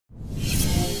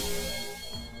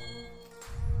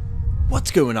What's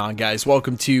going on, guys?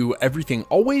 Welcome to Everything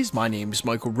Always. My name is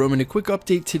Michael Roman. A quick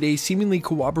update today, seemingly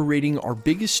corroborating our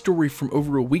biggest story from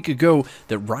over a week ago,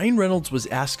 that Ryan Reynolds was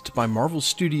asked by Marvel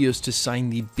Studios to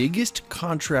sign the biggest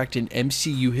contract in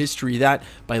MCU history, that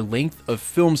by length of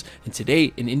films. And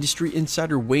today, an industry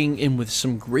insider weighing in with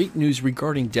some great news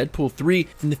regarding Deadpool 3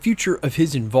 and the future of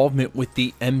his involvement with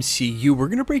the MCU. We're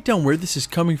going to break down where this is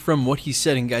coming from, what he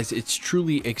said, and guys, it's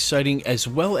truly exciting, as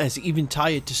well as even tie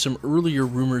it to some earlier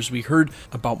rumors we heard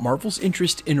about Marvel's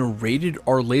interest in a rated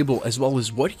R label, as well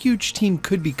as what huge team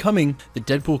could be coming that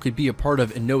Deadpool could be a part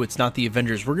of. And no, it's not the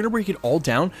Avengers. We're going to break it all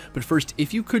down, but first,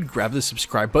 if you could grab the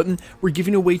subscribe button, we're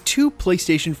giving away 2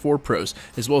 PlayStation 4 Pros,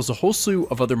 as well as a whole slew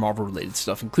of other Marvel related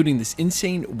stuff, including this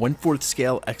insane 1/4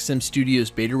 scale XM Studios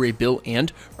Beta Ray bill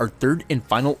and our third and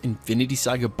final Infinity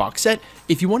Saga box set.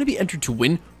 If you want to be entered to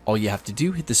win, all you have to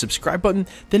do, hit the subscribe button,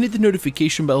 then hit the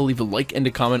notification bell, leave a like and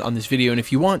a comment on this video, and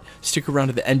if you want, stick around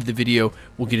to the end of the video.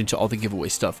 We'll get into all the giveaway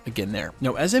stuff again there.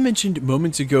 Now, as I mentioned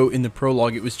moments ago in the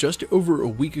prologue, it was just over a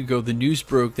week ago the news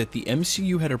broke that the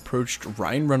MCU had approached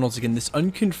Ryan Reynolds, again this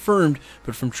unconfirmed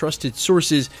but from trusted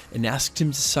sources, and asked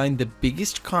him to sign the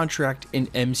biggest contract in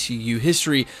MCU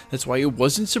history. That's why it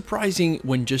wasn't surprising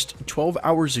when just 12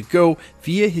 hours ago,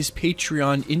 via his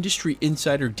Patreon, industry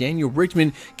insider Daniel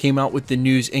Rickman came out with the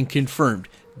news and confirmed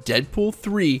Deadpool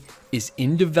 3 is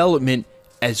in development,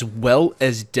 as well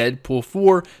as Deadpool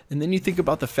 4. And then you think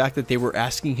about the fact that they were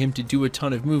asking him to do a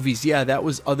ton of movies. Yeah, that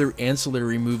was other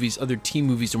ancillary movies, other team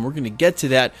movies, and we're going to get to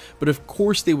that. But of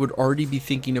course, they would already be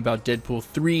thinking about Deadpool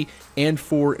 3 and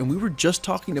 4. And we were just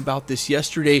talking about this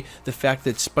yesterday, the fact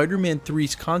that Spider-Man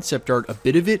 3's concept art, a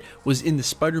bit of it was in the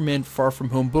Spider-Man Far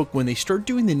From Home book. When they start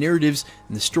doing the narratives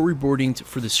and the storyboarding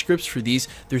for the scripts for these,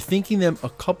 they're thinking them a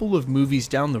couple of movies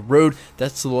down the road.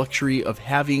 That's the luxury of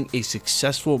having a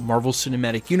successful Marvel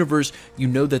Cinematic Universe. You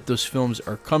know that those films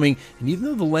are coming, and even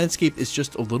though the landscape is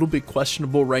just a little bit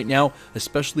questionable right now,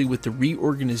 especially with the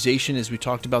reorganization, as we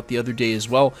talked about the other day as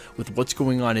well, with what's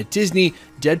going on at Disney,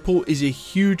 Deadpool is a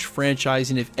huge franchise,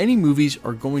 and if any movies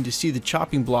are going to see the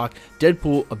chopping block,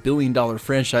 Deadpool, a billion-dollar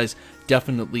franchise,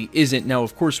 definitely isn't. Now,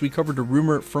 of course, we covered a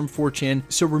rumor from 4chan,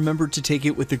 so remember to take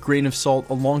it with a grain of salt,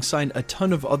 alongside a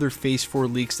ton of other Phase 4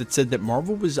 leaks that said that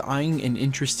Marvel was eyeing and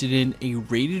interested in a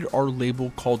rated R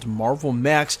label called Marvel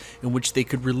Max, in which they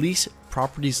could release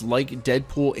properties like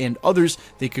Deadpool and others.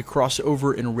 They could cross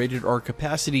over in a rated R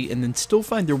capacity and then still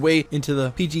find their way into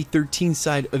the PG-13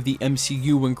 side of the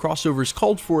MCU when crossovers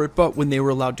called for it, but when they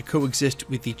were allowed to coexist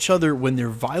with each other, when their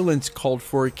violence called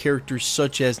for it, characters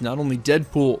such as not only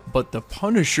Deadpool but the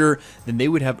Punisher, then they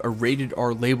would have a rated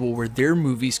R label where their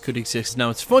movies could exist. Now,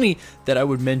 it's funny that I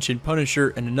would mention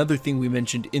Punisher, and another thing we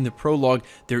mentioned in the prologue,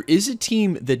 there is a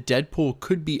team that Deadpool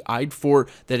could be eyed for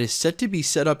that is set to be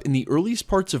set up in the earliest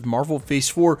parts of Marvel Phase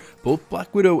 4, both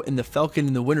Black Widow and the Falcon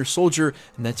and the Winter Soldier,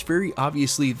 and that's very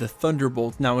obviously the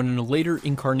Thunderbolt. Now, in a later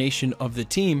incarnation of the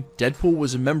team, Deadpool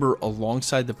was a member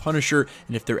alongside the Punisher,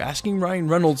 and if they're asking Ryan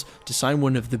Reynolds to sign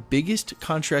one of the biggest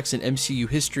contracts in MCU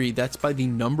history, that's by the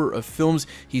number of films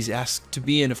he's asked to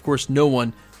be in. Of course, no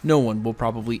one will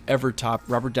probably ever top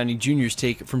Robert Downey Jr.'s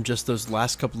take from just those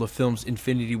last couple of films,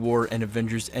 Infinity War and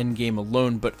Avengers Endgame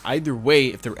alone. But either way,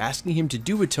 if they're asking him to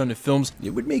do a ton of films, it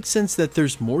would make sense that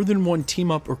there's more than one team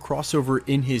up or crossover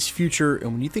in his future.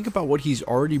 And when you think about what he's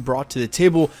already brought to the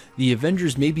table, the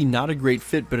Avengers may be not a great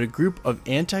fit, but a group of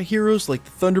anti-heroes like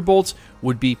the Thunderbolts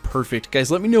would be perfect.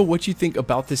 Guys, let me know what you think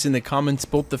about this in the comments,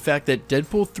 both the fact that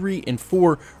Deadpool 3 and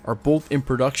 4 are both in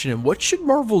production, and what should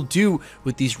Marvel do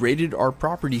with these rated R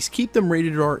properties? Keep them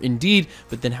rated R indeed,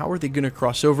 but then how are they going to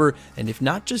cross over? And if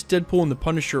not just Deadpool and the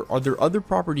Punisher, are there other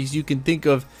properties you can think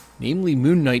of, namely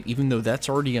Moon Knight, even though that's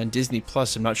already on Disney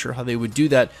Plus? I'm not sure how they would do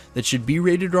that. That should be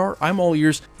rated R. I'm all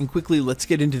ears. And quickly, let's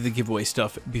get into the giveaway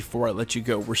stuff before I let you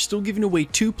go. We're still giving away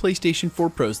 2 PlayStation 4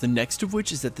 Pros, the next of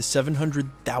which is at the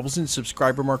 700,000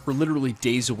 subscriber mark. We're literally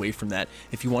days away from that.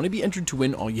 If you want to be entered to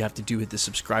win, all you have to do is hit the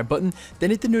subscribe button, then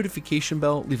hit the notification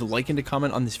bell, leave a like and a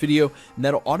comment on this video, and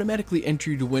that'll automatically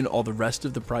enter you to win all the rest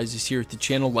of the prizes here at the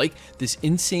channel, like this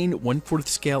insane 1/4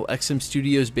 scale XM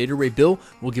Studios Beta Ray bill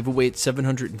we'll give away at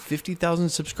 750,000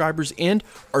 subscribers, and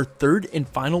our third and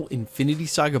final Infinity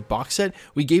Saga box set.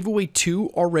 We gave away 2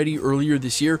 already earlier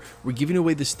this year. We're giving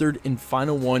away this third and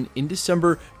final one in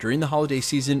December during the holiday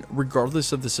season,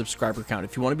 regardless of the subscriber count.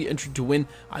 If you want to be entered to win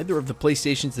either of the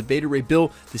PlayStations, the Beta Ray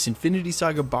bill, this Infinity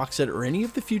Saga box set, or any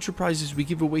of the future prizes we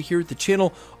give away here at the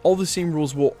channel, all the same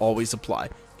rules will always apply.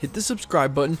 hit the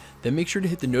subscribe button, then make sure to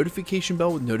hit the notification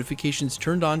bell with notifications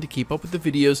turned on to keep up with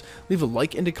the videos. Leave a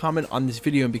like and a comment on this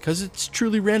video, and because it's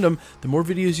truly random, the more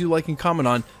videos you like and comment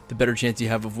on, the better chance you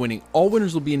have of winning. All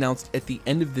winners will be announced at the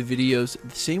end of the videos,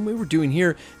 the same way we're doing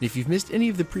here. And if you've missed any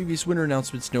of the previous winner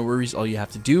announcements, no worries. All you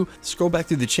have to do, scroll back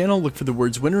through the channel, look for the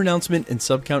words winner announcement and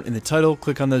sub count in the title,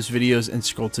 click on those videos, and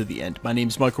scroll to the end. My name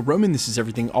is Michael Roman. This is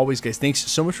Everything Always, guys. Thanks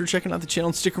so much for checking out the channel,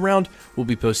 and stick around. We'll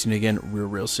be posting again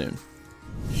real soon.